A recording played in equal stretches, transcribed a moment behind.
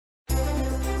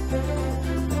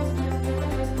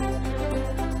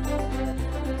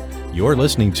You're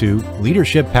listening to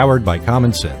Leadership Powered by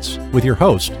Common Sense with your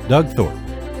host, Doug Thorpe.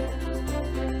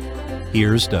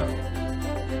 Here's Doug.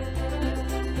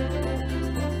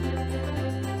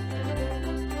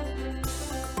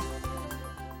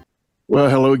 Well,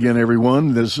 hello again,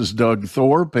 everyone. This is Doug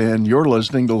Thorpe, and you're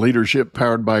listening to Leadership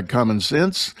Powered by Common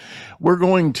Sense. We're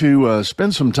going to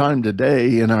spend some time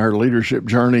today in our leadership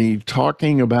journey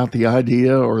talking about the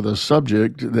idea or the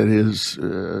subject that is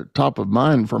top of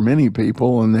mind for many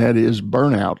people, and that is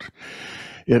burnout.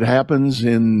 It happens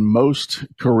in most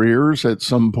careers at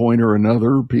some point or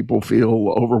another. People feel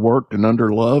overworked and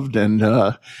underloved, and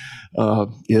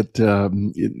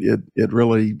it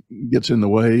really gets in the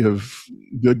way of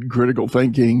good critical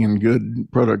thinking and good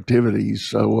productivity.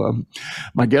 So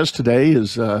my guest today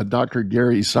is Dr.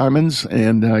 Gary Simons.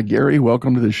 And Gary,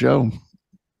 welcome to the show.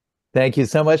 Thank you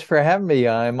so much for having me.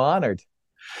 I'm honored.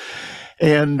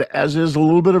 And as is a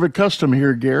little bit of a custom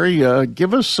here, Gary,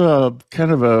 give us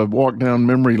kind of a walk down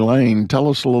memory lane. Tell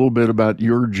us a little bit about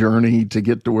your journey to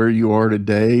get to where you are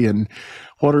today, and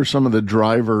what are some of the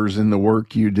drivers in the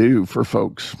work you do for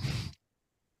folks?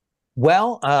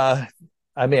 Well, I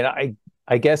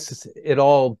guess it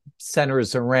all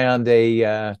centers around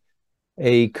a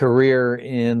career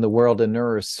in the world of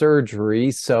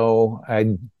neurosurgery. So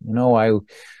I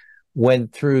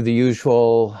went through the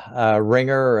usual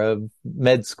ringer of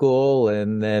med school,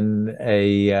 and then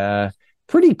a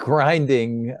pretty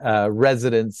grinding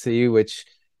residency, which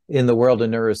in the world of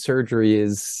neurosurgery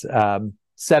is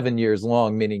 7 years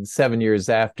long, meaning 7 years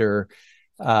after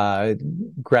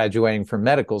graduating from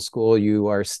medical school, you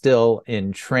are still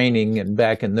in training. And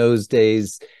back in those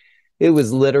days, it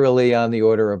was literally on the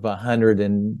order of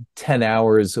 110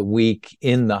 hours a week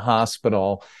in the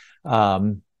hospital,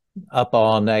 up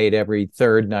all night, every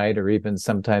third night, or even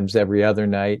sometimes every other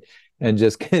night, and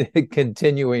just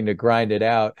continuing to grind it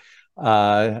out.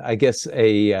 I guess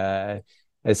a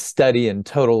study in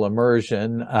total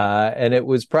immersion, and it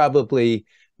was probably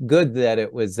good that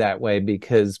it was that way,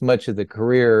 because much of the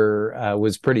career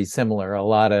was pretty similar. A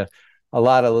lot of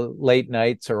late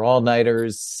nights or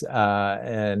all-nighters,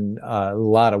 and a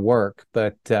lot of work,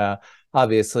 but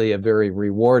obviously a very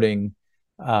rewarding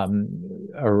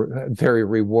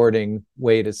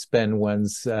way to spend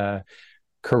one's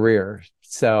career.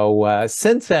 So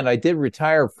since then, I did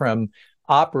retire from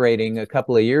operating a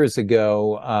couple of years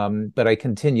ago, but I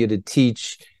continue to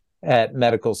teach at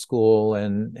medical school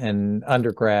and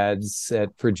undergrads at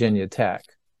Virginia Tech.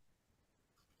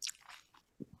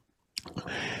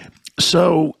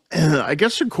 So I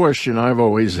guess a question I've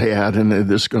always had, and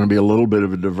this is going to be a little bit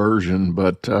of a diversion,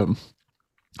 but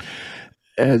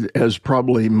as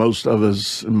probably most of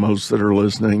us, most that are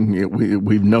listening,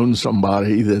 we've known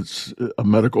somebody that's a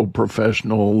medical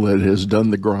professional that has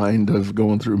done the grind of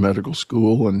going through medical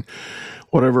school and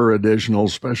whatever additional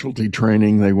specialty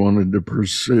training they wanted to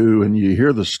pursue. And you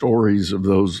hear the stories of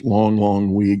those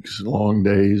long weeks, long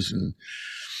days, and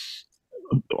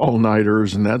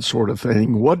all-nighters and that sort of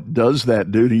thing. What does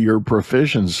that do to your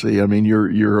proficiency? I mean,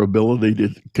 your ability to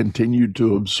continue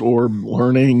to absorb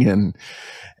learning and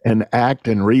act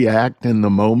and react in the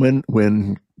moment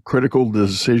when critical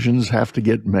decisions have to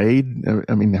get made.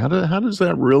 I mean, how does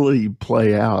that really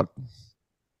play out?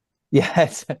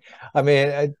 Yes, I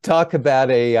mean, talk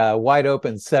about a wide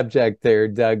open subject there,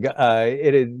 Doug.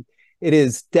 It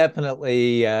is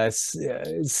definitely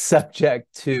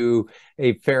subject to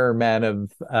a fair amount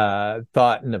of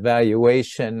thought and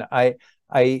evaluation. I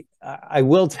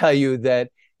will tell you that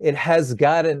it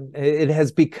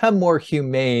has become more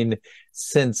humane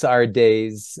since our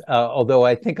days, although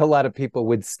I think a lot of people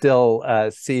would still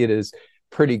see it as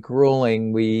pretty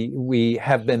grueling. We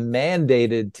have been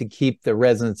mandated to keep the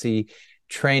residency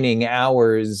training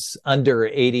hours under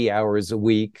 80 hours a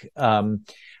week.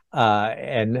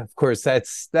 And of course,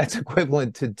 that's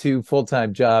equivalent to 2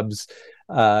 full-time jobs,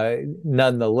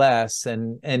 nonetheless.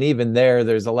 And even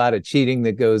there's a lot of cheating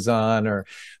that goes on, or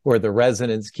the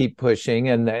residents keep pushing,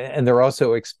 and they're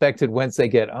also expected once they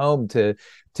get home to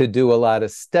do a lot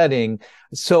of studying.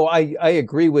 So I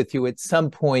agree with you. At some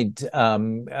point,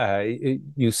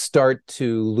 you start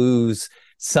to lose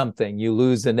something. You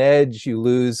lose an edge. You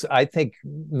lose, I think,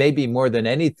 maybe more than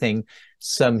anything,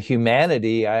 some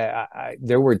humanity.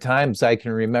 There were times I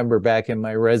can remember back in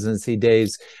my residency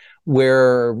days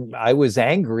where I was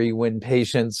angry when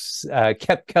patients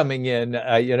kept coming in.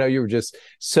 You were just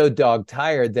so dog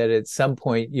tired that at some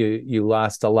point you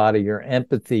lost a lot of your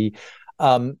empathy.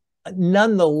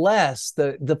 Nonetheless,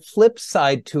 the flip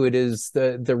side to it is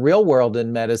the real world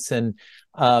in medicine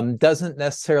doesn't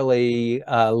necessarily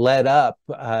let up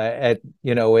at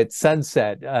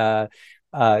sunset.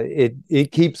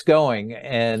 it keeps going,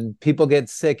 and people get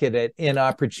sick at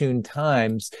inopportune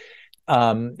times.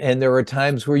 And there are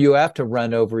times where you have to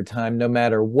run overtime no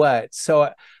matter what. So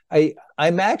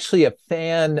I'm actually a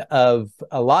fan of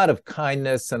a lot of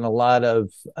kindness and a lot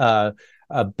of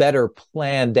a better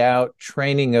planned out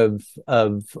training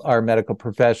of our medical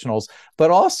professionals, but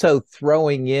also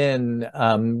throwing in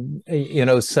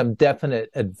some definite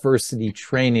adversity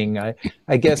training.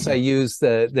 I guess I use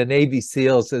the Navy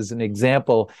SEALs as an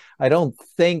example. I don't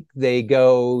think they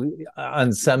go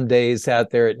on some days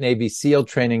out there at Navy SEAL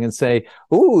training and say,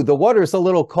 "Ooh, the water's a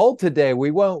little cold today.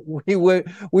 We won't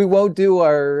do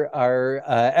our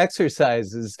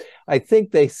exercises." I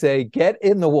think they say, "Get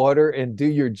in the water and do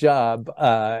your job."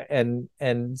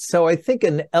 And so I think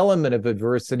an element of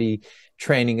adversity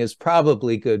training is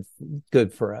probably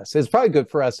good for us. It's probably good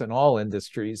for us in all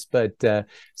industries, but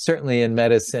certainly in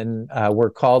medicine, we're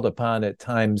called upon at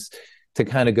times to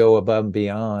kind of go above and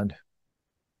beyond.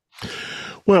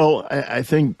 Well, I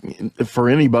think for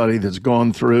anybody that's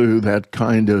gone through that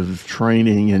kind of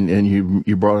training, and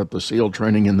you brought up the SEAL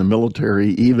training in the military,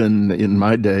 even in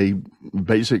my day,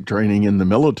 basic training in the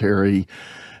military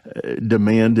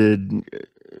demanded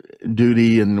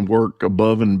duty and work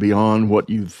above and beyond what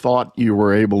you thought you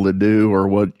were able to do or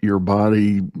what your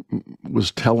body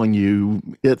was telling you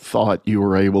it thought you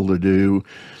were able to do.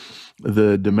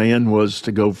 The demand was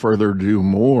to go further, do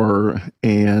more,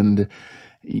 and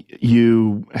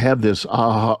you have this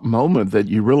aha moment that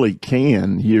you really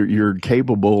can. You're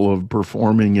capable of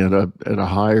performing at a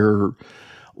higher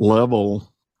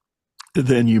level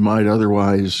than you might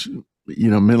otherwise,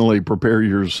 mentally prepare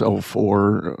yourself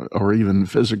for, or even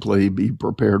physically be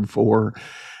prepared for.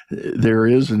 There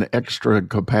is an extra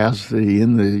capacity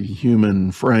in the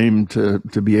human frame to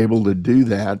be able to do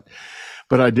that.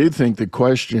 But I do think the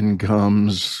question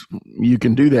comes, you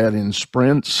can do that in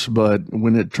sprints, but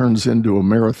when it turns into a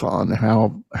marathon,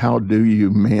 how do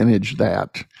you manage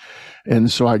that?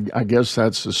 And so I guess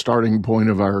that's the starting point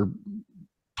of our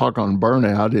talk on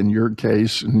burnout in your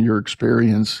case and your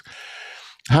experience.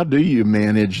 How do you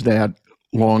manage that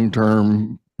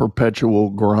long-term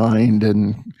perpetual grind,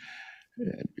 and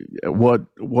what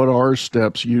are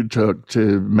steps you took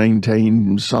to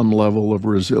maintain some level of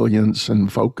resilience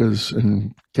and focus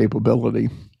and capability?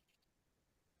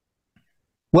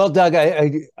 Well, Doug,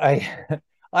 I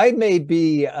may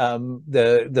be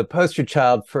the poster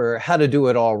child for how to do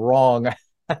it all wrong.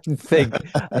 I think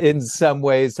in some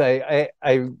ways I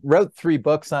wrote 3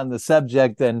 books on the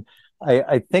subject, and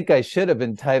I think I should have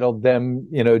entitled them,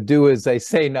 "Do as I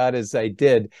say, not as I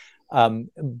did."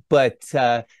 But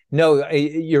no,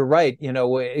 you're right.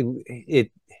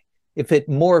 If it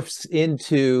morphs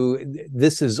into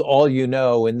this is all you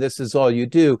know and this is all you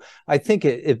do, I think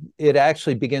it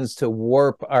actually begins to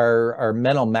warp our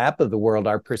mental map of the world,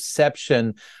 our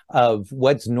perception of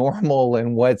what's normal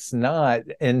and what's not.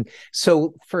 And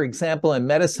so, for example, in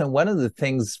medicine, one of the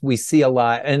things we see a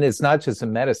lot, and it's not just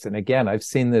in medicine, again, I've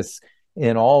seen this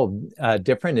in all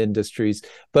different industries,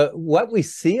 but what we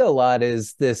see a lot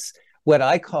is this, what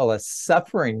I call a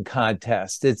suffering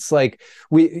contest. It's like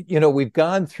we've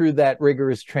gone through that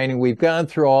rigorous training, we've gone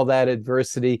through all that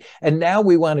adversity, and now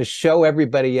we want to show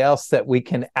everybody else that we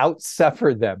can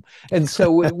outsuffer them. And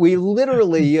so we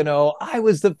literally, I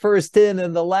was the first in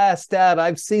and the last out.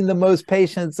 I've seen the most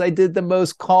patients. I did the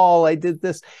most call. I did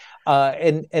this.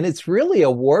 And it's really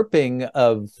a warping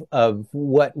of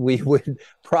what we would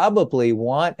probably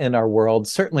want in our world,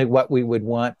 certainly what we would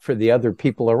want for the other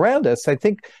people around us. I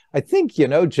think,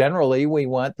 generally we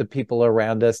want the people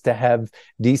around us to have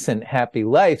decent, happy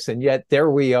lives. And yet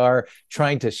there we are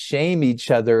trying to shame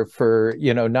each other for,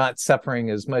 not suffering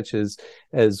as much as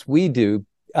we do.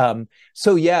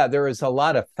 So yeah, there is a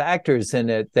lot of factors in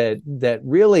it that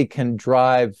really can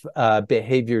drive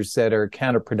behaviors that are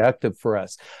counterproductive for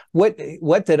us. What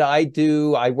did I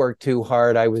do? I worked too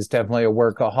hard. I was definitely a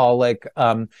workaholic.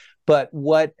 But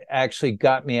what actually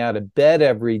got me out of bed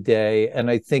every day,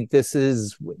 and I think this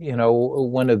is,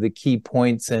 one of the key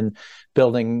points in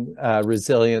building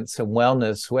resilience and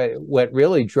wellness, what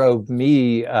really drove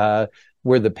me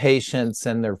were the patients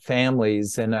and their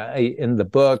families. And in the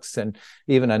books and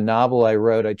even a novel I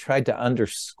wrote, I tried to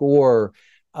underscore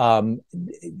what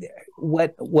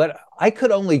I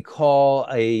could only call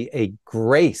a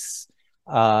grace,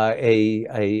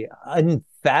 a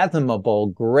unfathomable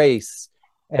grace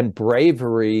and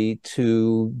bravery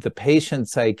to the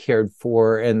patients I cared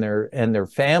for and their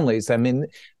families. I mean,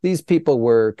 these people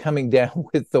were coming down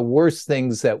with the worst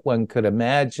things that one could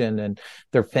imagine, and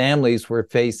their families were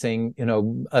facing,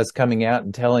 us coming out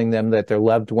and telling them that their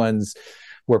loved ones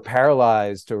were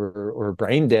paralyzed or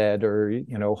brain dead or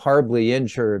horribly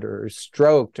injured or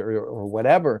stroked or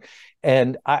whatever.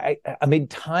 And I mean,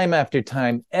 time after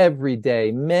time, every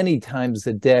day, many times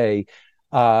a day,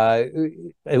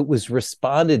 it was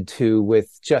responded to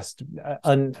with just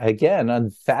again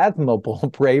unfathomable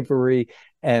bravery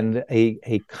and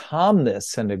a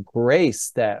calmness and a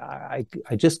grace that I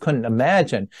just couldn't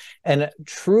imagine. And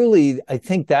truly, I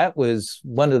think that was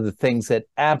one of the things that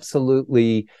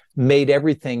absolutely made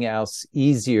everything else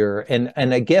easier.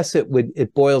 And I guess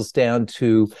it boils down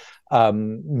to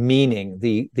meaning,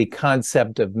 the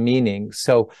concept of meaning.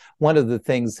 So one of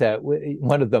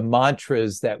the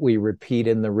mantras that we repeat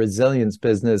in the resilience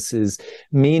business is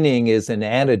meaning is an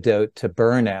antidote to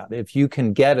burnout. If you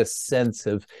can get a sense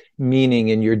of meaning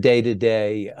in your day to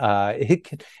day,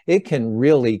 it can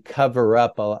really cover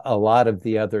up a lot of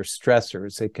the other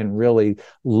stressors. It can really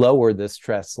lower the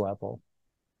stress level.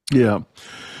 Yeah.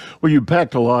 Well, you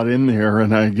packed a lot in there,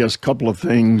 and I guess a couple of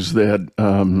things that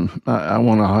I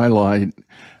want to highlight.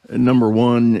 Number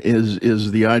one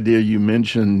is the idea you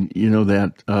mentioned,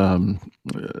 that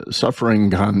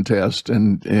suffering contest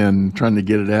and trying to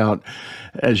get it out.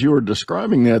 As you were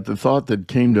describing that, the thought that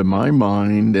came to my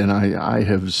mind, and I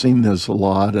have seen this a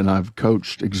lot, and I've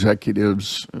coached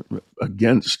executives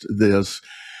against this.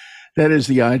 That is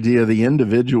the idea the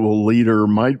individual leader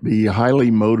might be highly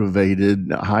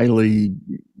motivated, highly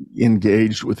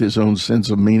engaged with his own sense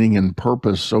of meaning and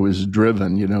purpose, so is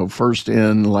driven, first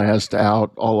in, last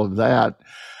out, all of that.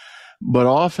 But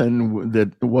often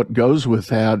that what goes with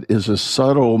that is a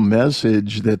subtle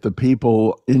message that the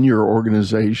people in your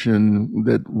organization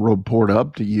that report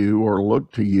up to you or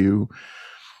look to you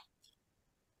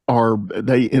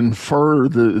they infer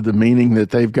the meaning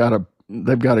that they've got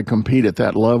to compete at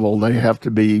that level. They have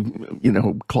to be,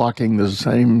 clocking the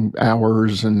same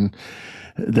hours, and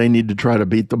they need to try to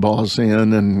beat the boss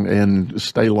in and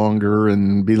stay longer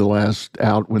and be the last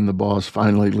out when the boss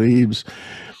finally leaves.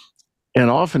 And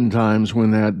oftentimes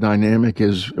when that dynamic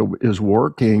is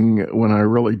working, when I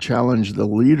really challenge the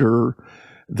leader,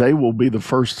 they will be the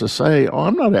first to say, "Oh,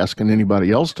 I'm not asking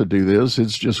anybody else to do this.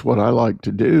 It's just what I like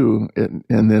to do."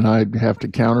 And then I have to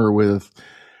counter with,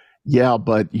 "Yeah,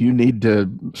 but you need to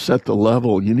set the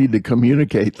level. You need to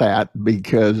communicate that,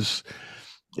 because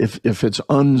if it's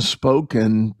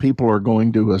unspoken, people are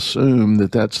going to assume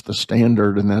that that's the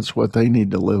standard and that's what they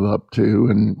need to live up to.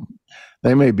 And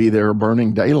they may be there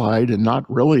burning daylight and not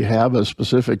really have a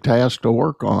specific task to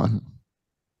work on."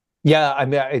 Yeah, I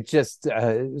mean, it just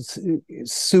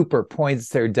super points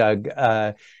there, Doug.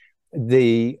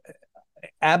 The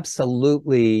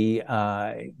absolutely,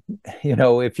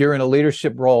 if you're in a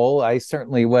leadership role, I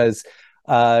certainly was.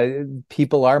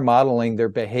 People are modeling their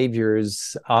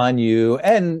behaviors on you,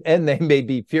 and they may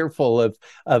be fearful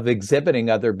of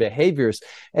exhibiting other behaviors.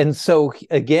 And so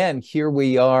again, here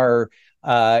we are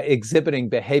exhibiting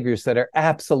behaviors that are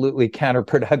absolutely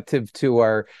counterproductive to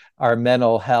our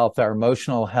mental health, our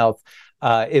emotional health,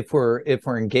 if we're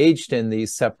engaged in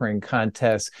these suffering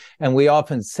contests. And we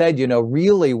often said,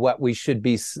 really what we should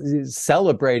be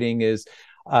celebrating is,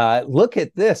 look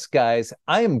at this, guys.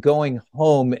 I am going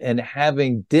home and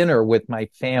having dinner with my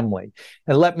family.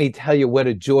 And let me tell you what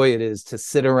a joy it is to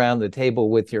sit around the table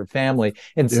with your family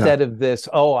instead of this,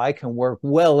 oh, I can work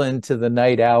well into the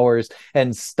night hours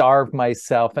and starve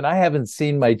myself. And I haven't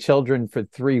seen my children for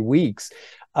 3 weeks.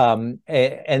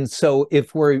 And so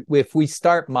if we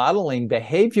start modeling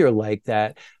behavior like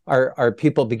that, our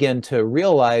people begin to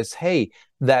realize, hey,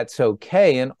 that's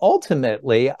okay. And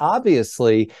ultimately,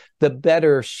 obviously, the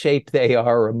better shape they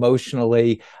are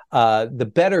emotionally,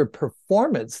 the better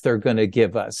performance they're going to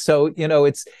give us. So,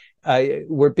 it's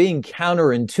we're being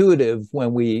counterintuitive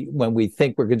when we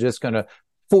think we're just going to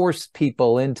force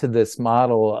people into this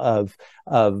model of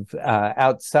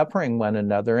out suffering one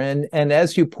another. And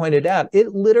as you pointed out, it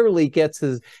literally gets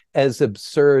as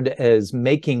absurd as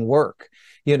making work.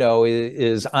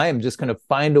 Is I am just going to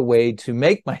find a way to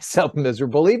make myself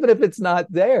miserable, even if it's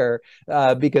not there,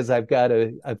 because I've got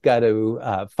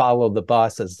to follow the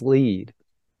boss's lead.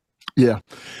 Yeah.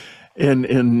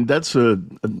 And that's a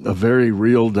very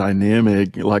real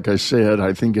dynamic. Like I said,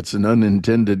 I think it's an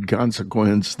unintended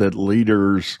consequence that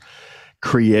leaders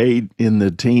create in the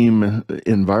team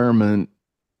environment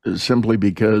simply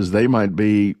because they might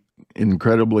be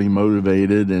incredibly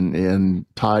motivated and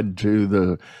tied to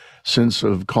the sense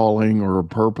of calling or a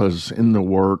purpose in the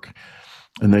work.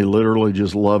 And they literally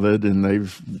just love it, and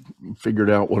they've figured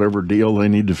out whatever deal they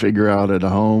need to figure out at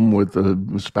home with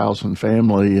the spouse and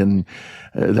family, and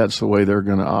that's the way they're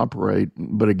going to operate.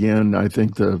 But again, I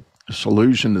think the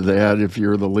solution to that, if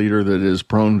you're the leader that is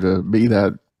prone to be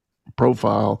that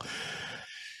profile,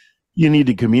 You need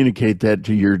to communicate that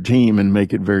to your team and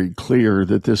make it very clear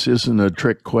that this isn't a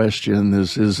trick question.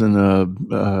 This isn't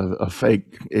a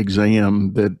fake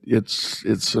exam. That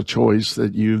it's a choice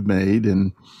that you've made,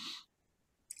 and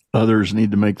others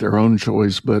need to make their own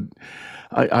choice. But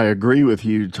I agree with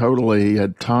you totally.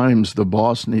 At times, the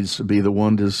boss needs to be the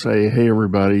one to say, "Hey,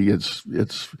 everybody, it's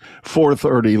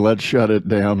 4:30. Let's shut it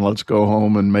down. Let's go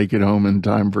home and make it home in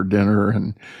time for dinner,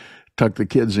 and tuck the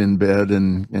kids in bed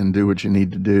and do what you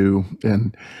need to do."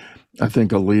 And I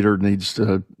think a leader needs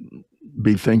to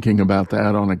be thinking about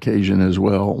that on occasion as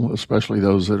well, especially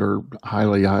those that are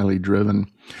highly, highly driven.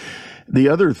 The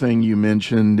other thing you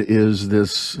mentioned is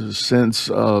this sense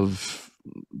of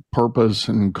purpose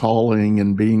and calling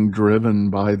and being driven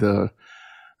by the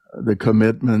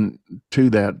commitment to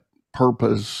that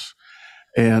purpose.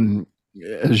 And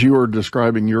as you were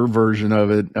describing your version of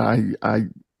it, I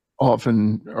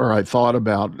thought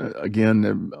about,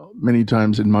 again, many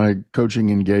times in my coaching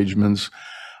engagements,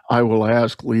 I will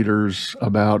ask leaders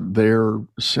about their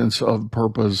sense of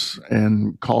purpose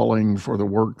and calling for the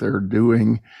work they're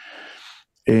doing.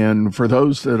 And for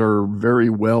those that are very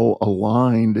well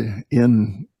aligned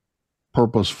in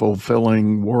purpose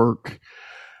fulfilling work,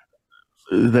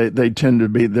 they tend to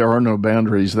be, there are no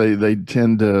boundaries. They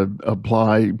tend to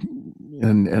apply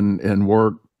and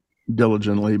work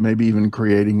diligently, maybe even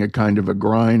creating a kind of a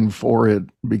grind for it,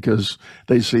 because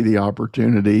they see the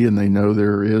opportunity and they know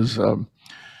there is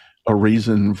a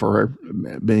reason for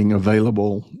being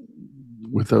available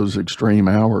with those extreme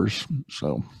hours.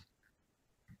 So.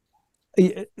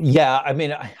 Yeah, I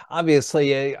mean,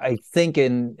 obviously, I think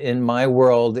in my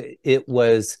world, it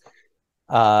was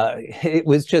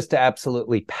just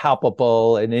absolutely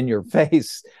palpable and in your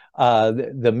face,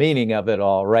 the meaning of it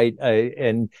all, right?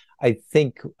 And I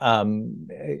think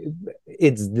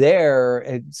it's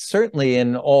there, certainly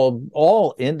in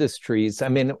all industries. I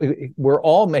mean, we're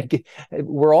all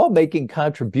making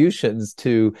contributions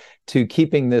to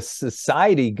keeping this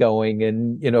society going,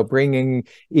 and bringing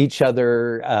each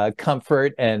other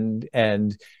comfort and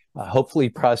hopefully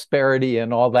prosperity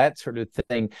and all that sort of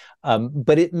thing.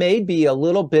 But it may be a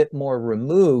little bit more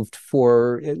removed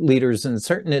for leaders in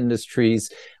certain industries,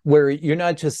 where you're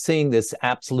not just seeing this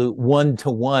absolute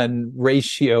one-to-one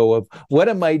ratio of what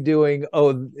am I doing?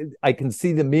 Oh, I can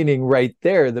see the meaning right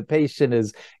there. The patient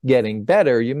is getting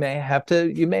better. You may have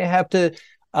to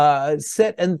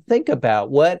sit and think about,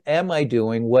 what am I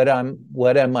doing? What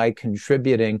am I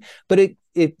contributing? But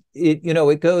it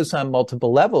goes on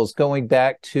multiple levels, going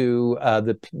back to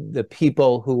the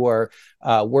people who are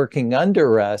working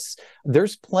under us.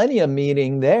 There's plenty of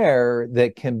meaning there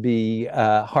that can be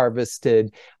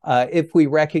harvested if we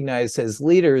recognize as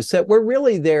leaders that we're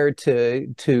really there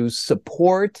to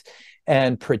support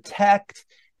and protect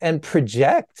and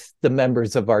project the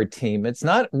members of our team. It's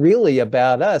not really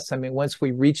about us. I mean, once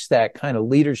we reach that kind of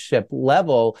leadership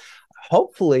level,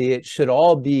 hopefully it should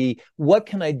all be, what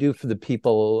can I do for the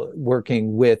people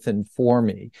working with and for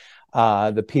me,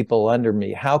 the people under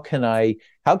me? How can I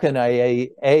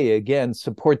again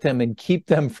support them and keep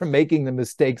them from making the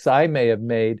mistakes I may have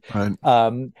made? Right.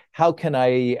 How can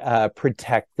I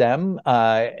protect them?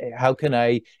 How can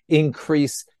I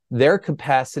increase their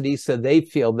capacity so they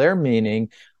feel their meaning?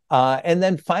 And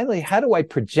then finally, how do I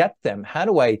project them? How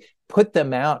do I put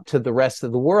them out to the rest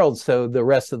of the world so the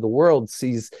rest of the world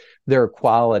sees their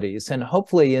qualities? And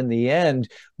hopefully in the end,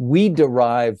 we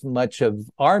derive much of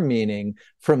our meaning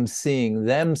from seeing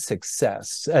them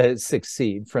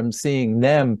succeed, from seeing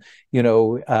them,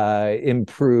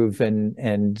 improve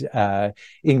and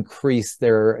increase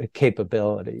their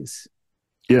capabilities.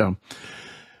 Yeah.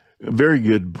 Very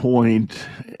good point.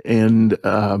 And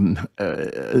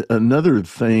another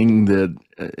thing that,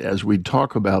 as we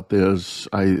talk about this,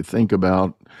 I think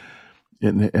about,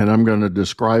 and I'm going to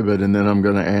describe it, and then I'm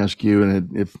going to ask you. And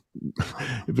if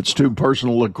it's too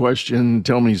personal a question,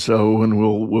 tell me so, and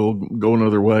we'll go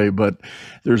another way. But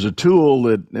there's a tool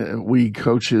that we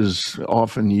coaches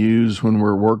often use when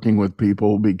we're working with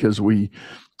people, because we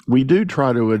do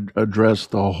try to address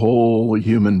the whole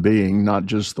human being, not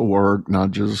just the work,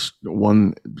 not just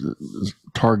one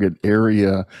target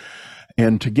area.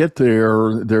 And to get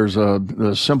there, there's a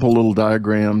simple little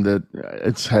diagram that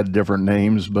it's had different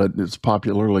names, but it's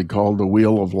popularly called the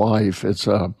Wheel of Life. It's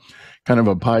a kind of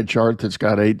a pie chart that's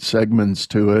got 8 segments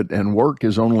to it, and work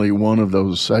is only one of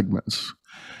those segments.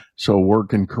 So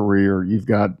work and career, you've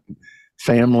got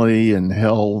family and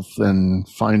health and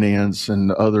finance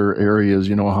and other areas,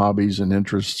 hobbies and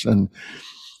interests. And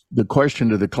the question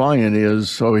to the client is,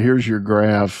 so here's your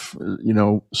graph,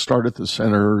 start at the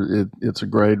center. It's a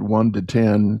grade 1 to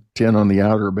 10, 10 on the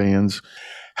outer bands.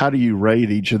 how do you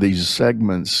rate each of these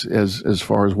segments as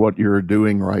far as what you're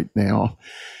doing right now?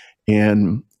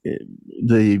 And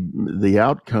the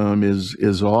outcome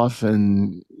is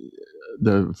often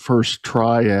the first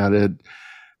try at it.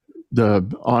 The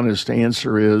honest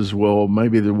answer is, well,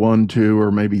 maybe the 1, 2,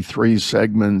 or maybe 3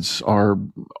 segments are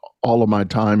all of my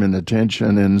time and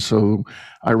attention. And so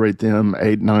I rate them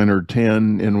 8, 9, or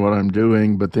 10 in what I'm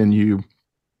doing. But then you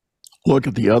look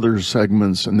at the other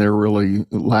segments and they're really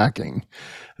lacking.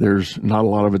 There's not a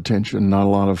lot of attention, not a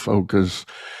lot of focus.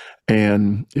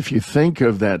 And if you think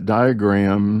of that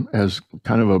diagram as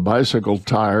kind of a bicycle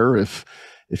tire, if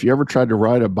you ever tried to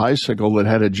ride a bicycle that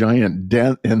had a giant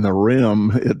dent in the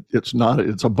rim,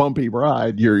 it's a bumpy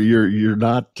ride. You're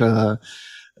not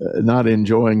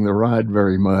enjoying the ride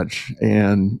very much,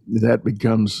 and that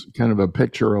becomes kind of a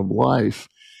picture of life.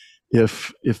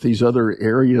 If these other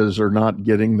areas are not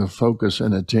getting the focus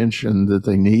and attention that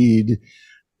they need,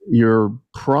 you're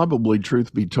probably,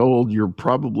 truth be told, you're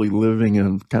probably living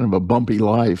in kind of a bumpy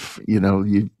life.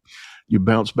 You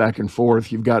bounce back and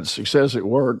forth. You've got success at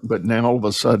work, but now all of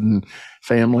a sudden,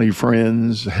 family,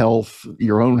 friends, health,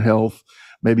 your own health,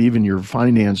 maybe even your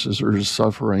finances are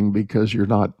suffering because you're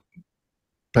not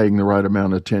paying the right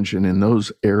amount of attention in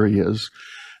those areas.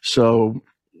 So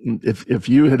if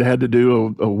you had to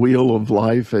do a wheel of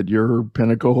life at your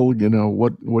pinnacle,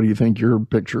 what do you think your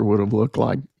picture would have looked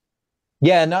like?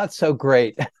 Yeah, not so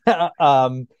great.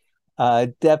 Definitely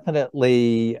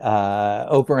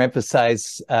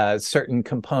overemphasize certain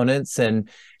components and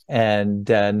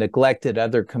neglected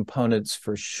other components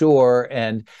for sure.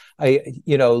 And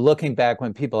looking back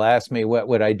when people ask me what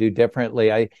would I do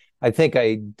differently, I think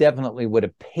I definitely would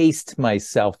have paced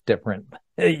myself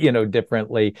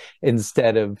differently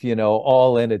instead of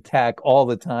all in attack all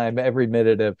the time, every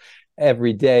minute of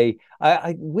every day.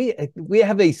 We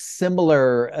have a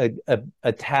similar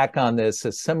attack on this,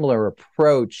 a similar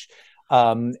approach,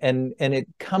 and it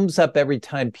comes up every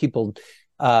time people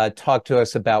talk to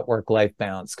us about work-life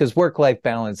balance, because work-life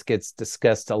balance gets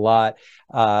discussed a lot,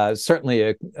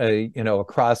 certainly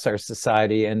across our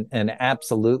society and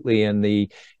absolutely in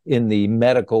the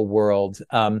medical world.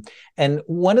 And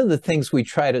one of the things we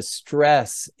try to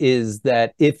stress is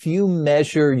that if you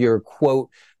measure your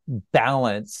quote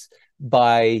balance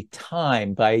by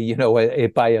time, by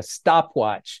a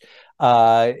stopwatch,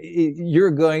 you're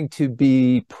going to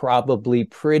be probably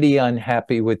pretty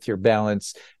unhappy with your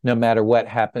balance no matter what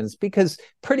happens, because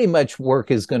pretty much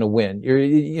work is going to win.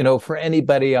 For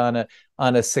anybody on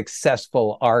a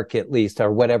successful arc, at least,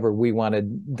 or whatever we want to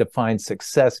define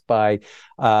success by,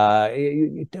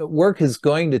 work is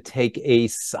going to take a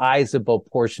sizable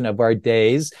portion of our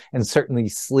days, and certainly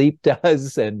sleep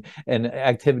does, and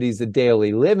activities of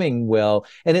daily living will,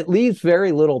 and it leaves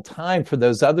very little time for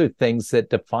those other things that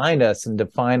define us and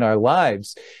define our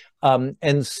lives.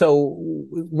 And so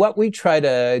what we try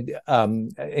to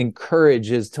encourage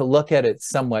is to look at it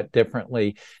somewhat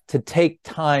differently, to take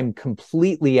time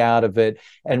completely out of it.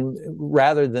 And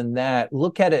rather than that,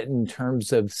 look at it in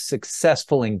terms of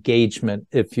successful engagement,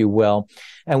 if you will.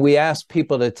 And we ask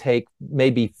people to take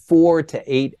maybe 4 to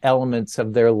 8 elements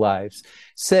of their lives,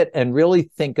 sit and really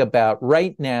think about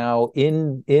right now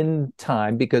in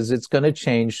time, because it's going to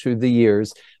change through the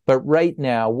years. But right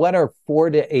now, what are 4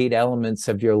 to 8 elements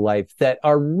of your life that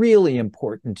are really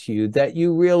important to you, that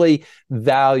you really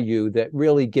value, that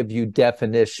really give you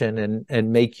definition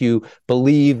and make you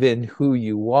believe in who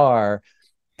you are?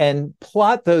 And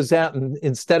plot those out. And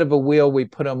instead of a wheel, we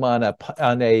put them on a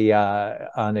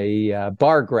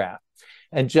bar graph,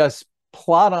 and just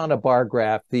plot on a bar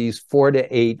graph these 4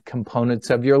 to 8 components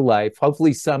of your life,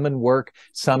 hopefully some in work,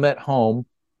 some at home,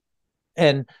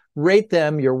 and rate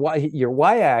them. Your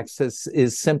y-axis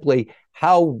is simply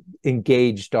how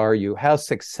engaged are you? How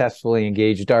successfully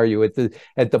engaged are you?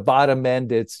 At the bottom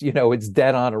end, it's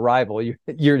dead on arrival.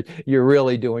 You're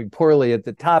really doing poorly. At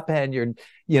the top end,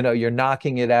 you're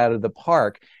knocking it out of the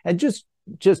park. And just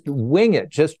wing it.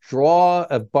 Just draw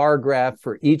a bar graph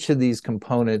for each of these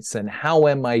components, and how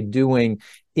am I doing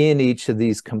in each of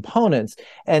these components?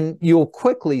 And you'll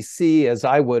quickly see, as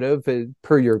I would have,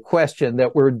 per your question,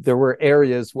 that there were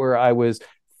areas where I was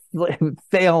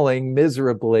failing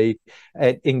miserably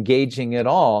at engaging at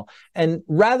all. And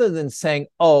rather than saying,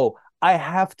 oh, I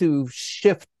have to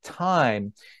shift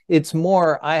time, it's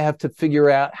more, I have to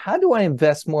figure out, how do I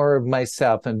invest more of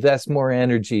myself, invest more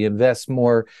energy, invest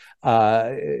more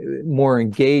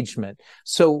engagement?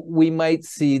 So we might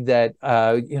see that,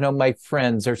 my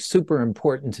friends are super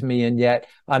important to me, and yet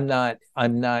I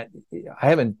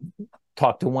haven't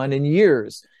talked to one in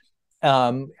years.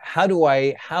 How do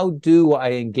I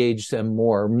engage them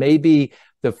more? Maybe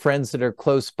the friends that are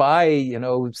close by,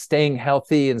 staying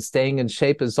healthy and staying in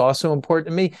shape is also important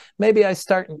to me. Maybe I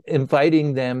start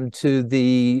inviting them to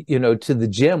the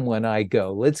gym when I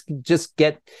go. Let's just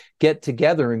get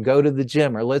together and go to the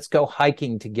gym, or let's go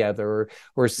hiking together,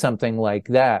 or something like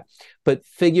that. But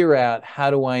figure out, how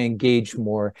do I engage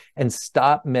more, and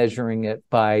stop measuring it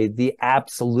by the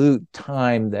absolute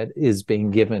time that is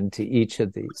being given to each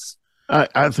of these.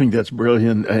 I think that's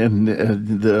brilliant. And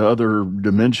the other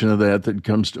dimension of that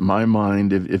comes to my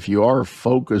mind, if you are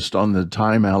focused on the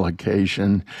time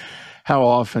allocation, how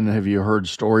often have you heard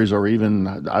stories, or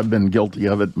even I've been guilty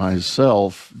of it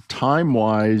myself,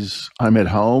 time-wise, I'm at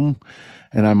home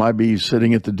and I might be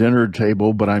sitting at the dinner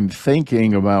table, but I'm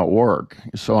thinking about work.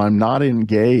 So I'm not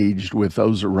engaged with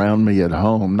those around me at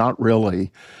home. Not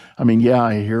really. I mean, yeah,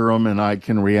 I hear them and I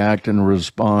can react and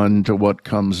respond to what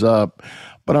comes up,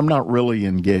 but I'm not really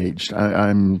engaged.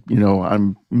 I'm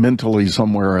mentally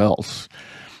somewhere else.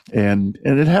 And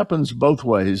it happens both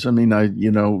ways. I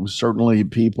mean, certainly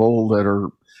people that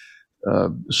are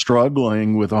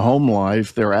struggling with a home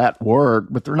life, they're at work,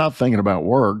 but they're not thinking about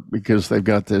work because they've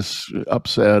got this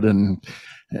upset and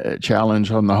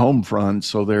challenge on the home front.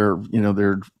 So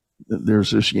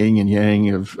there's this yin and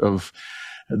yang of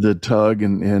the tug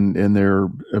and their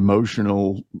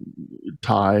emotional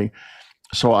tie.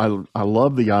 So I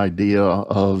love the idea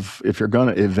of, if you're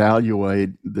going to evaluate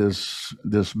this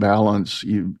balance,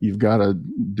 you've got to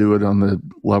do it on the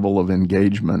level of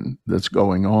engagement that's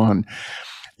going on.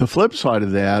 The flip side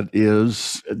of that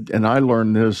is, and I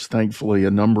learned this thankfully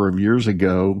a number of years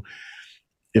ago,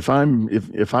 if I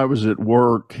was at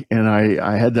work and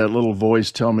I had that little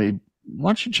voice tell me, why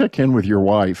don't you check in with your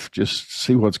wife, just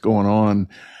see what's going on?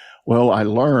 Well, I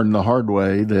learned the hard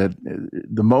way that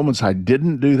the moments I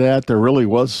didn't do that, there really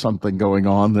was something going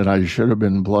on that I should have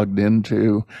been plugged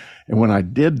into. And when I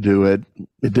did do it,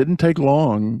 it didn't take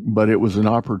long, but it was an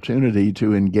opportunity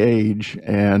to engage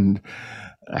and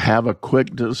have a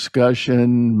quick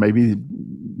discussion.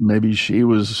 Maybe she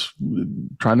was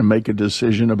trying to make a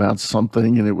decision about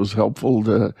something, and it was helpful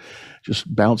to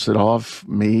just bounce it off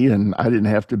me. And I didn't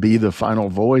have to be the final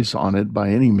voice on it by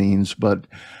any means, but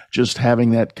just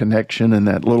having that connection and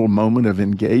that little moment of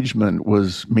engagement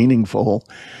was meaningful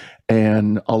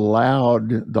and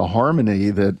allowed the harmony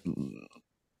that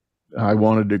I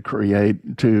wanted to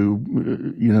create to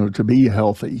be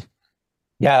healthy.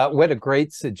 Yeah, what a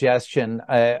great suggestion.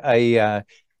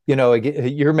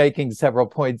 You're making several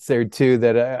points there too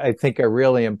that I think are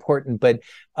really important. But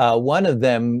one of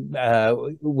them,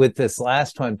 with this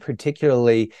last one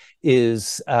particularly,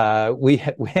 is we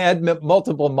had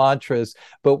multiple mantras,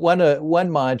 but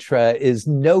one mantra is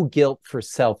no guilt for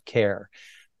self-care.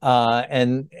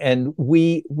 And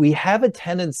we have a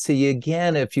tendency,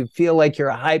 again, if you feel like you're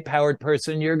a high-powered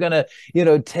person, you're gonna,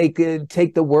 take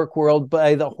the work world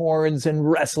by the horns and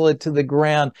wrestle it to the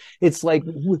ground. It's like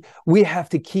we have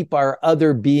to keep our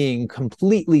other being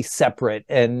completely separate,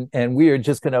 and we are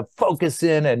just gonna focus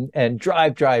in and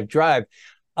drive.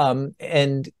 And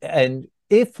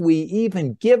if we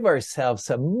even give ourselves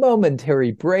a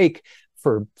momentary break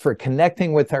for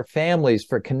connecting with our families,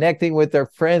 for connecting with our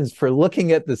friends, for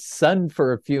looking at the sun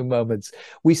for a few moments,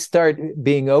 we start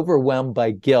being overwhelmed by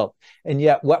guilt. And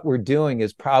yet what we're doing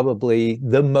is probably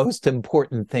the most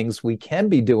important things we can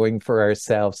be doing for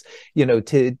ourselves,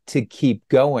 to keep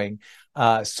going.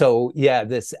 So yeah,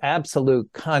 this absolute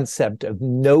concept of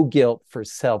no guilt for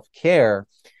self-care.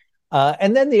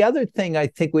 And then the other thing I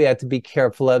think we have to be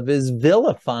careful of is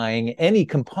vilifying any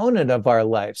component of our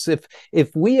lives. If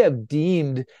we have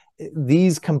deemed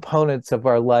these components of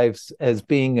our lives as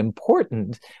being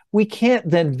important, we can't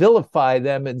then vilify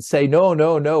them and say,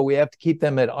 no, we have to keep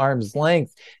them at arm's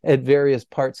length at various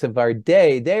parts of our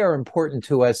day. They are important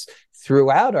to us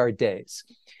throughout our days.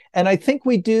 And I think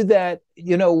we do that,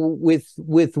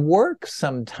 with work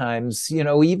sometimes,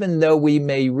 even though we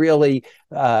really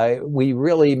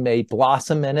may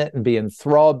blossom in it and be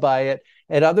enthralled by it.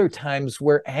 At other times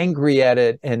we're angry at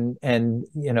it and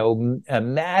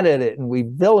mad at it, and we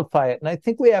vilify it. And I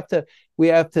think we have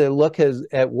to look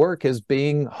at work as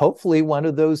being hopefully one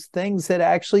of those things that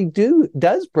actually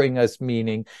does bring us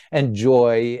meaning and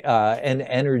joy and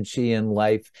energy in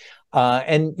life.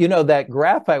 And that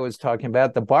graph I was talking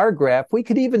about, the bar graph, we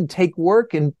could even take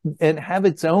work and have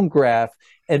its own graph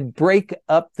and break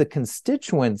up the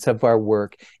constituents of our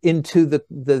work into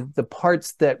the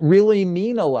parts that really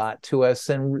mean a lot to us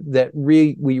and that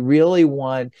we really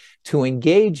want to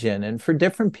engage in. And for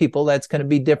different people, that's going to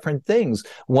be different things.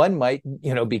 One might,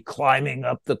 be climbing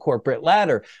up the corporate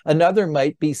ladder. Another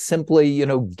might be simply,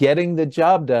 getting the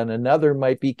job done. Another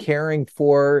might be caring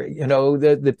for,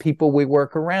 the people we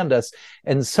work around us,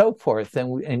 and so forth.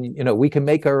 And we can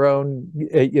make our own,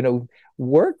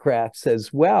 work graphs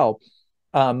as well.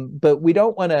 But we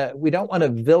don't want to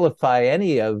vilify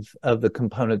any of the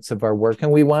components of our work,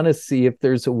 and we want to see if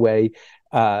there's a way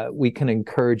we can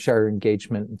encourage our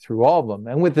engagement through all of them.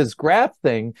 And with this graph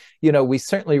thing, we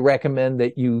certainly recommend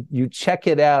that you check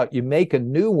it out. You make a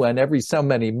new one every so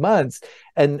many months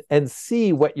and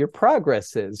see what your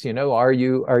progress is. Are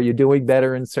you doing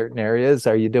better in certain areas?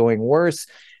 Are you doing worse?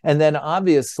 And then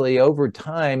obviously over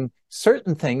time,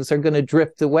 certain things are going to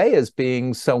drift away as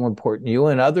being so important to you,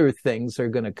 and other things are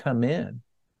going to come in.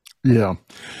 Yeah.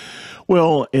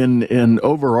 Well, in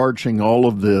overarching all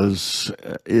of this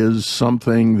is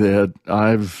something that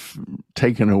I've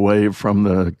taken away from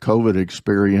the COVID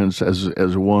experience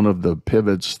as one of the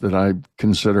pivots that I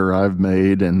consider I've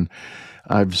made, and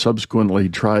I've subsequently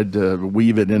tried to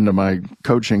weave it into my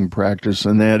coaching practice,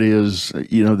 and that is,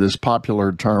 this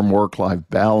popular term work-life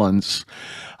balance.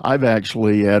 I've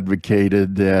actually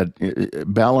advocated that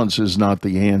balance is not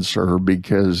the answer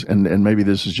because, and maybe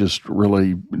this is just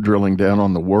really drilling down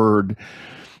on the word,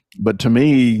 but to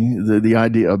me, the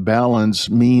idea of balance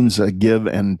means a give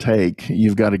and take.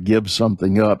 You've got to give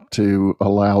something up to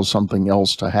allow something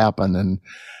else to happen. And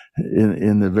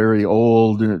in the very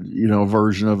old,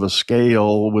 version of a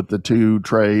scale with the two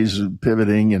trays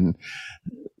pivoting, and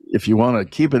if you want to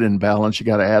keep it in balance, you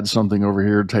got to add something over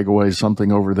here, take away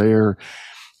something over there.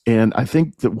 And I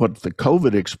think that what the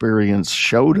COVID experience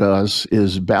showed us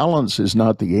is balance is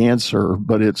not the answer,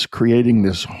 but it's creating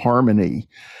this harmony.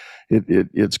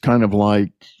 It's kind of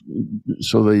like,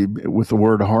 with the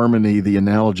word harmony, the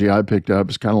analogy I picked up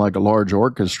is kind of like a large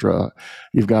orchestra.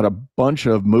 You've got a bunch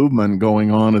of movement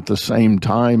going on at the same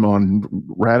time on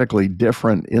radically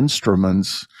different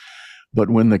instruments. But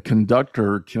when the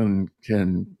conductor can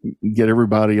get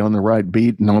everybody on the right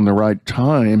beat and on the right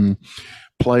time,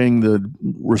 playing the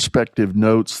respective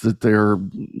notes that they're,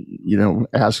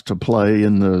 asked to play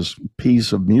in this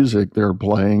piece of music they're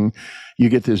playing, you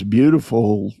get this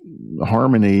beautiful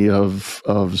harmony of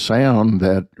sound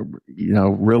that,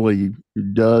 really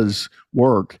does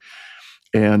work.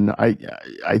 And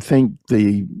I think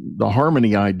the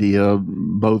harmony idea,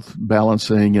 both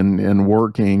balancing and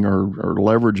working or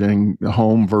leveraging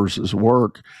home versus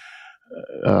work,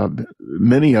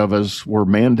 many of us were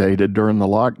mandated during the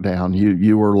lockdown.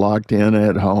 You were locked in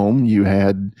at home. You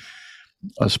had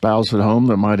a spouse at home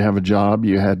that might have a job.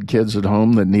 You had kids at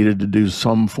home that needed to do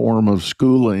some form of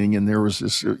schooling, and there was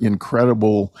this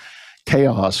incredible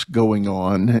chaos going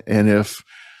on. And if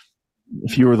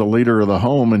you were the leader of the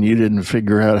home and you didn't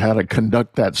figure out how to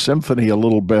conduct that symphony a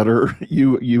little better,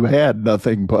 you had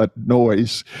nothing but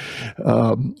noise.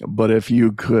 But if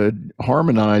you could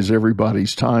harmonize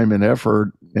everybody's time and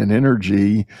effort and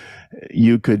energy,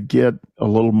 you could get a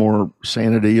little more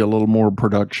sanity, a little more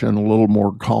production, a little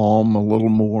more calm, a little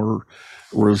more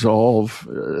resolve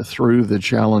through the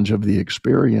challenge of the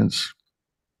experience.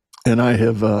 And I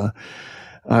have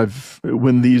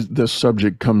when this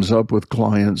subject comes up with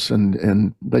clients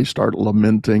and they start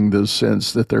lamenting the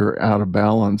sense that they're out of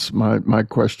balance, my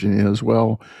question is,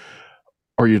 well,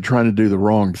 are you trying to do the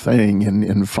wrong thing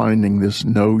in finding this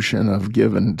notion of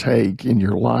give and take in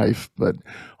your life? But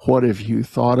what if you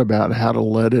thought about how to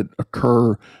let it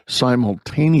occur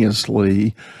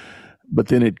simultaneously? But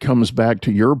then it comes back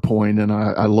to your point, and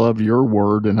I love your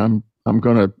word, and I'm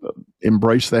going to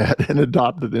embrace that and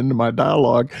adopt it into my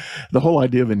dialogue, the whole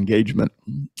idea of engagement.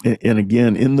 And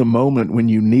again, in the moment when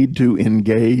you need to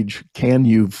engage, can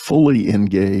you fully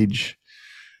engage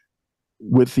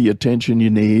with the attention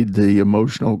you need, the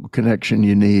emotional connection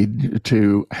you need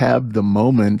to have the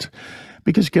moment?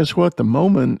 Because guess what? The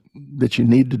moment that you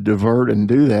need to divert and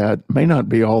do that may not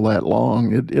be all that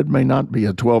long. It may not be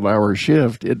a 12-hour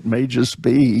shift. It may just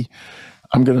be,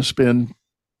 I'm going to spend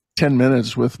 10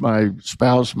 minutes with my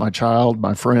spouse, my child,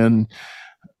 my friend,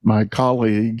 my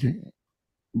colleague.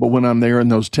 But when I'm there in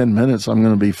those 10 minutes, I'm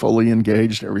going to be fully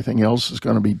engaged. Everything else is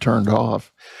going to be turned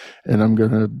off, and I'm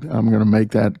going to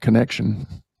make that connection.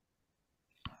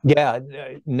 Yeah,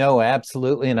 no,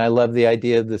 absolutely. And I love the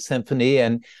idea of the symphony.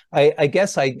 And I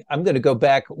guess I'm going to go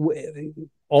back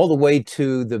all the way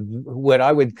to what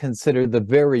I would consider the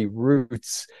very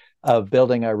roots of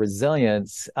building our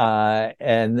resilience.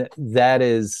 And that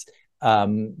is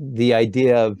the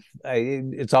idea of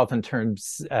it's often termed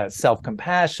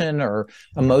self-compassion or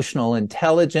emotional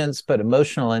intelligence, but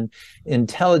emotional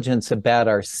intelligence about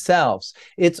ourselves.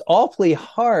 It's awfully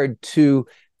hard to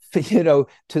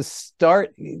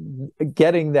start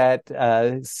getting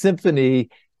that symphony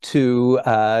to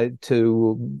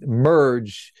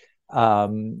merge,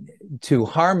 to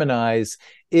harmonize,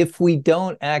 if we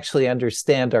don't actually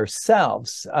understand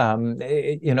ourselves. How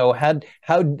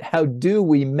do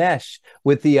we mesh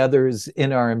with the others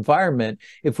in our environment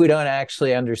if we don't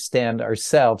actually understand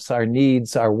ourselves, our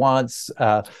needs, our wants,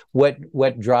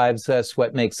 what drives us,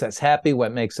 what makes us happy,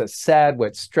 what makes us sad,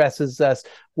 what stresses us,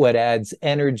 what adds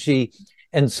energy?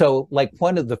 And so, like,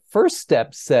 one of the first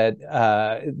steps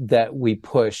that we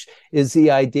push is the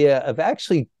idea of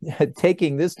actually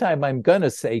taking, this time I'm going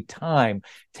to say time,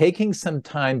 taking some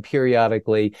time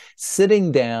periodically,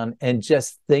 sitting down and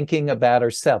just thinking about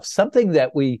ourselves, something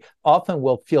that we often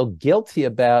will feel guilty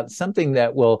about, something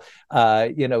that will,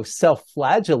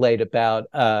 self-flagellate about,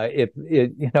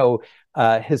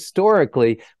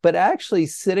 historically, but actually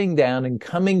sitting down and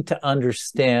coming to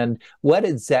understand what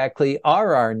exactly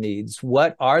are our needs,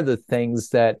 what are the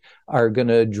things that are going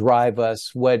to drive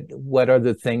us, what are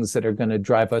the things that are going to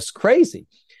drive us crazy.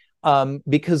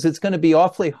 Because it's going to be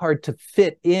awfully hard to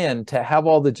fit in, to have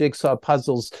all the jigsaw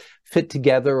puzzles fit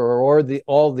together, or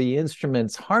all the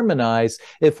instruments harmonize,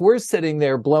 if we're sitting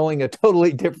there blowing a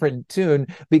totally different tune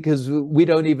because we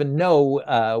don't even know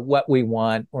what we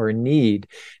want or need.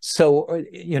 So,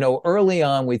 early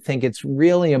on, we think it's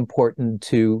really important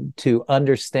to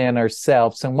understand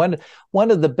ourselves. And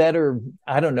one of the better,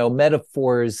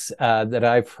 metaphors that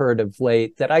I've heard of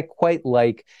late that I quite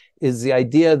like is the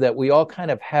idea that we all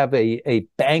kind of have a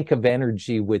bank of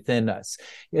energy within us.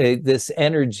 This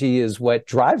energy is what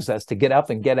drives us to get up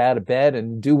and get out of bed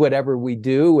and do whatever we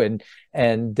do, and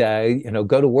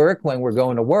go to work when we're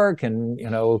going to work, and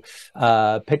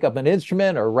pick up an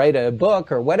instrument or write a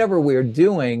book or whatever we're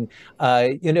doing.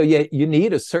 You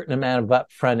need a certain amount of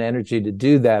upfront energy to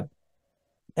do that.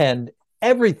 And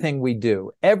everything we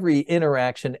do, every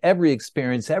interaction, every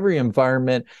experience, every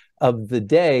environment of the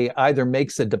day either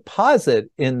makes a deposit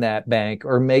in that bank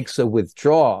or makes a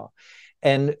withdrawal.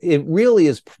 And it really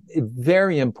is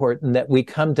very important that we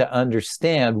come to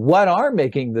understand what are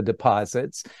making the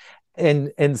deposits,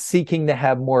 and seeking to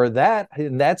have more of that.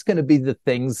 And that's going to be the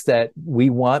things that we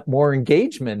want more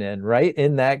engagement in, right?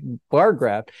 In that bar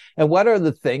graph. And what are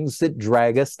the things that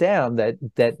drag us down,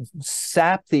 that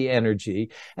sap the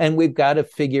energy? And we've got to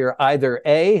figure either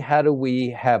A, how do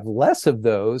we have less of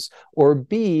those, or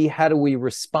B, how do we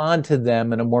respond to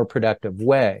them in a more productive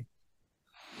way?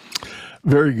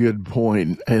 Very good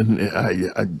point. And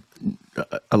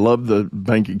I love the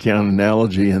bank account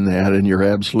analogy in that, and you're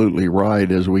absolutely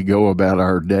right. As we go about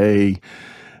our day,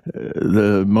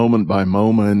 the moment by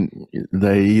moment,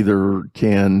 they either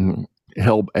can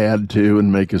help add to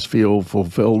and make us feel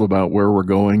fulfilled about where we're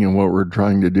going and what we're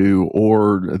trying to do,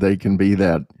 or they can be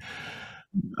that,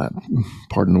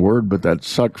 pardon the word, but that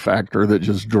suck factor that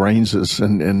just drains us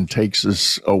and takes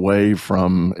us away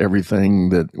from everything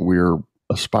that we're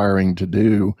aspiring to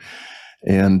do.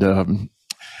 And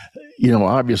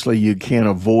obviously you can't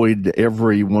avoid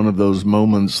every one of those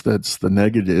moments that's the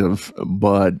negative,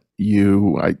 but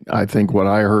I think what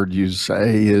I heard you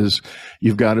say is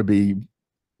you've got to be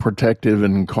protective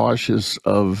and cautious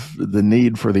of the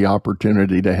need for the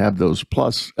opportunity to have those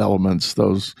plus elements,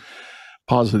 those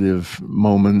positive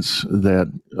moments that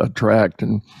attract.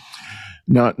 And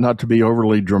not to be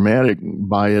overly dramatic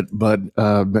by it, but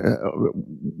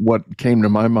what came to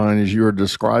my mind as you were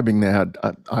describing that,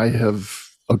 I have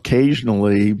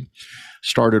occasionally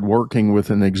started working with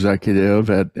an executive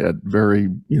at very,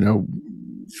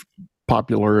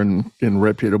 popular and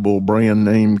reputable brand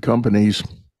name companies.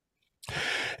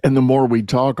 And the more we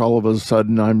talk, all of a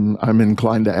sudden, I'm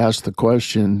inclined to ask the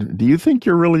question, do you think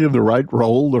you're really in the right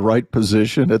role, the right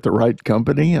position at the right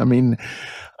company? I mean,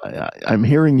 I'm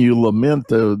hearing you lament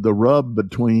the rub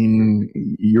between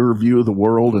your view of the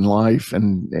world and life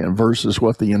and versus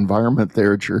what the environment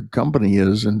there at your company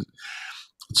is. And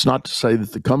it's not to say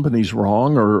that the company's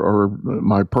wrong or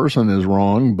my person is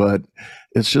wrong, but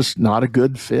it's just not a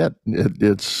good fit.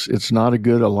 It's not a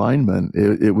good alignment.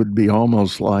 It would be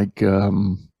almost like, I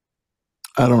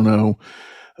don't know.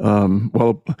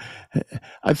 Well,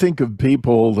 I think of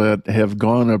people that have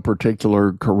gone a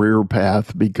particular career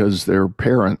path because their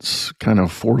parents kind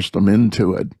of forced them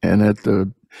into it. And at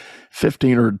the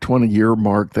 15 or 20 year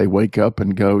mark, they wake up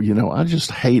and go, I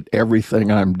just hate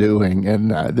everything I'm doing.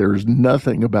 And there's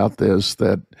nothing about this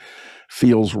that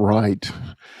feels right.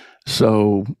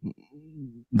 So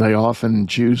they often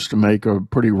choose to make a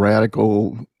pretty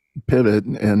radical pivot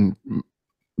and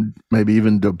maybe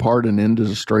even depart an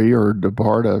industry or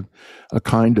depart a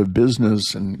kind of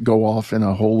business and go off in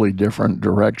a wholly different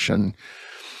direction.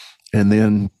 And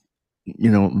then,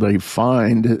 they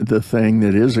find the thing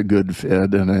that is a good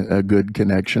fit and a good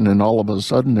connection, and all of a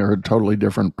sudden they're a totally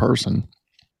different person.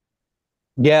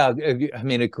 Yeah, I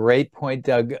mean, a great point,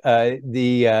 Doug.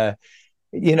 If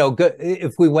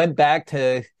we went back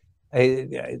to,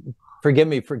 forgive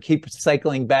me for keep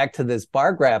cycling back to this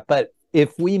bar graph, but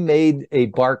if we made a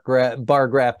bar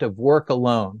graph of work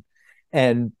alone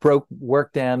and broke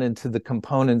work down into the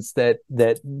components that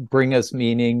bring us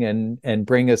meaning and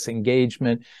bring us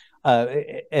engagement,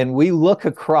 and we look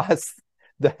across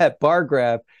that bar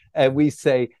graph and we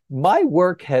say, my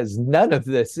work has none of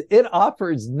this. It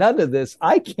offers none of this.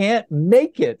 I can't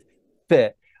make it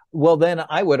fit. Well, then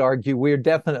I would argue we're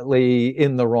definitely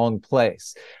in the wrong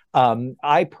place.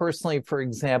 I personally, for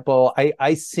example,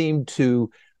 I seem to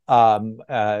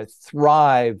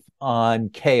thrive on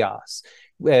chaos.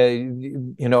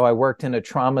 I worked in a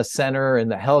trauma center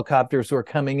and the helicopters were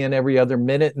coming in every other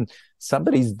minute and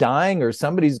somebody's dying or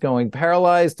somebody's going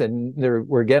paralyzed, and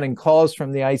we're getting calls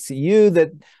from the ICU that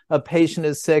a patient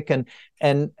is sick, and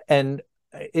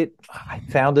I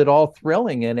found it all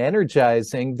thrilling and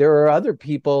energizing. There are other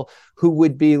people who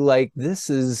would be like, this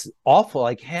is awful.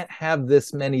 I can't have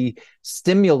this many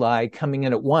stimuli coming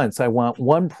in at once. I want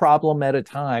one problem at a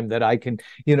time that I can,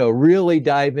 really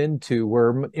dive into,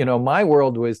 where, my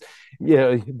world was,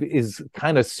 is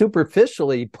kind of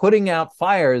superficially putting out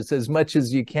fires as much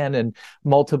as you can in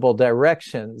multiple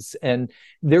directions. And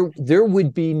there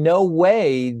would be no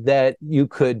way that you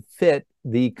could fit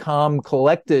the calm,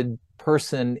 collected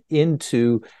person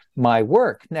into my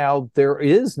work. Now, there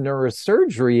is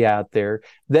neurosurgery out there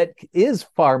that is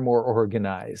far more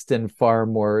organized and far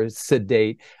more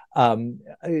sedate.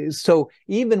 So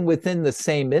even within the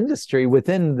same industry,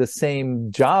 within the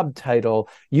same job title,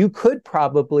 you could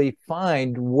probably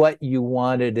find what you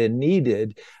wanted and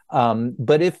needed.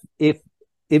 But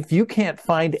if you can't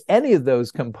find any of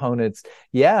those components,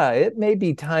 yeah, it may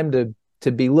be time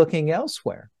to be looking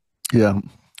elsewhere. Yeah.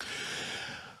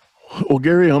 Well,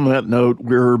 Gary, on that note,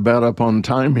 we're about up on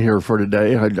time here for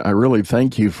today. I really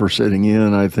thank you for sitting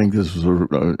in. I think this was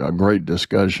a great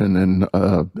discussion and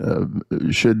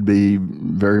should be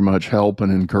very much help and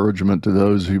encouragement to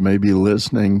those who may be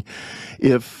listening.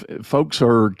 If folks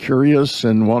are curious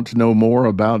and want to know more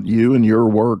about you and your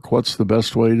work, what's the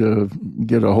best way to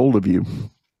get a hold of you?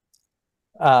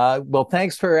 Well,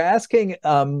 thanks for asking.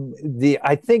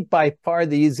 I think by far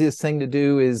the easiest thing to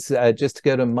do is just to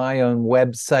go to my own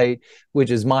website,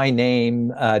 which is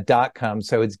myname.com.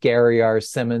 So it's Gary R.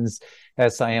 Simmons,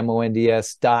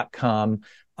 SIMONDS.com.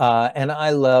 And I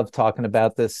love talking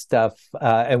about this stuff.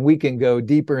 And we can go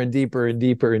deeper and deeper and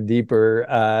deeper and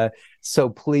deeper. So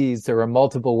please, there are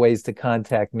multiple ways to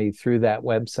contact me through that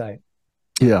website.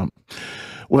 Yeah.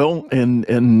 Well,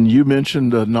 and you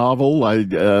mentioned a novel.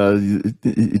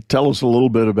 Tell us a little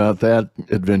bit about that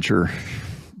adventure.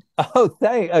 Oh,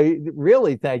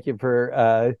 really thank you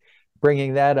for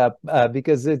bringing that up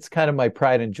because it's kind of my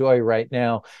pride and joy right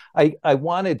now. I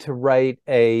wanted to write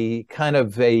a kind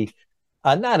of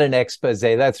not an expose,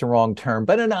 that's the wrong term,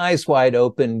 but an eyes wide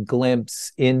open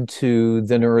glimpse into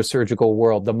the neurosurgical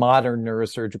world, the modern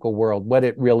neurosurgical world, what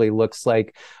it really looks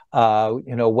like,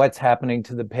 what's happening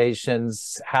to the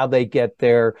patients, how they get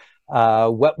there,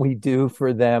 what we do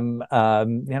for them,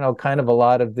 kind of a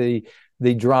lot of the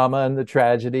drama and the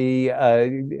tragedy,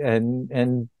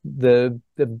 and the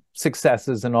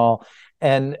successes and all.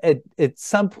 And at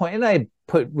some point, and I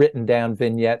written down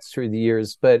vignettes through the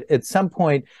years, but at some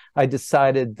point I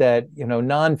decided that,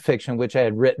 nonfiction, which I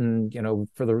had written,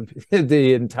 for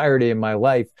the entirety of my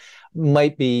life,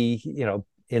 might be,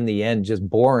 in the end, just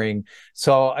boring.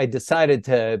 So I decided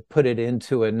to put it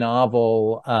into a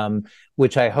novel,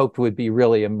 which I hoped would be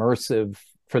really immersive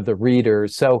for the reader.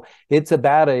 So it's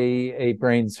about a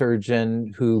brain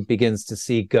surgeon who begins to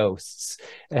see ghosts,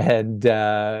 and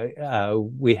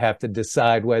we have to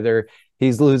decide whether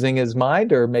he's losing his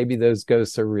mind or maybe those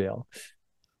ghosts are real.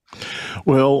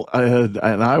 Well, and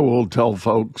I will tell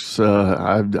folks,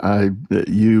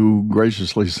 you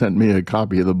graciously sent me a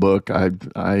copy of the book.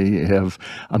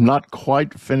 I'm not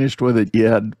quite finished with it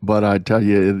yet, but I tell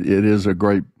you, it is a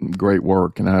great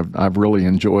work, and I've really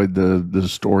enjoyed the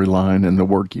storyline and the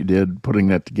work you did putting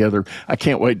that together. I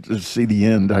can't wait to see the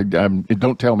end.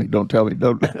 Don't tell me. Don't.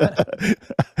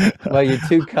 Well, you're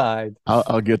too kind.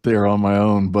 I'll get there on my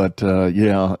own, but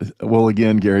yeah. Well,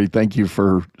 again, Gary, thank you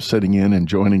for sitting in and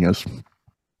joining us.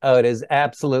 Oh, it is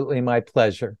absolutely my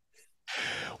pleasure.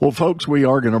 Well, folks, we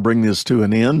are going to bring this to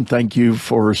an end. Thank you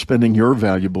for spending your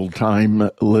valuable time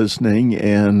listening,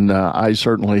 and I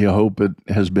certainly hope it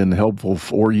has been helpful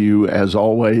for you. As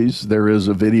always, there is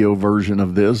a video version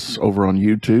of this over on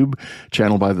YouTube,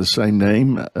 channel by the same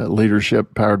name,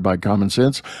 Leadership Powered by Common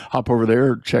Sense. Hop over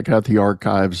there, check out the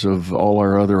archives of all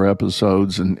our other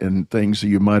episodes and things that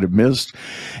you might have missed.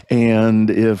 And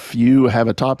if you have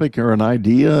a topic or an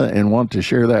idea and want to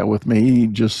share that with me,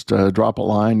 just drop a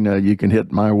line. You can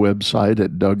hit my website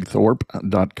at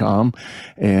dougthorpe.com,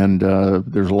 and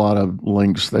there's a lot of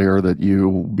links there that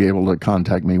you'll be able to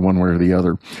contact me one way or the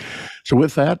other. So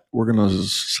with that, we're going to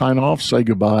sign off, say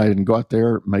goodbye, and go out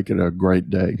there, make it a great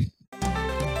day.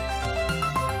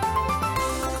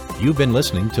 You've been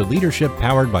listening to Leadership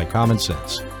Powered by Common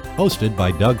Sense, hosted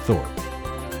by Doug Thorpe.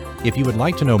 If you would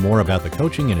like to know more about the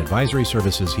coaching and advisory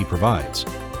services he provides,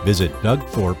 visit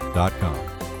dougthorpe.com.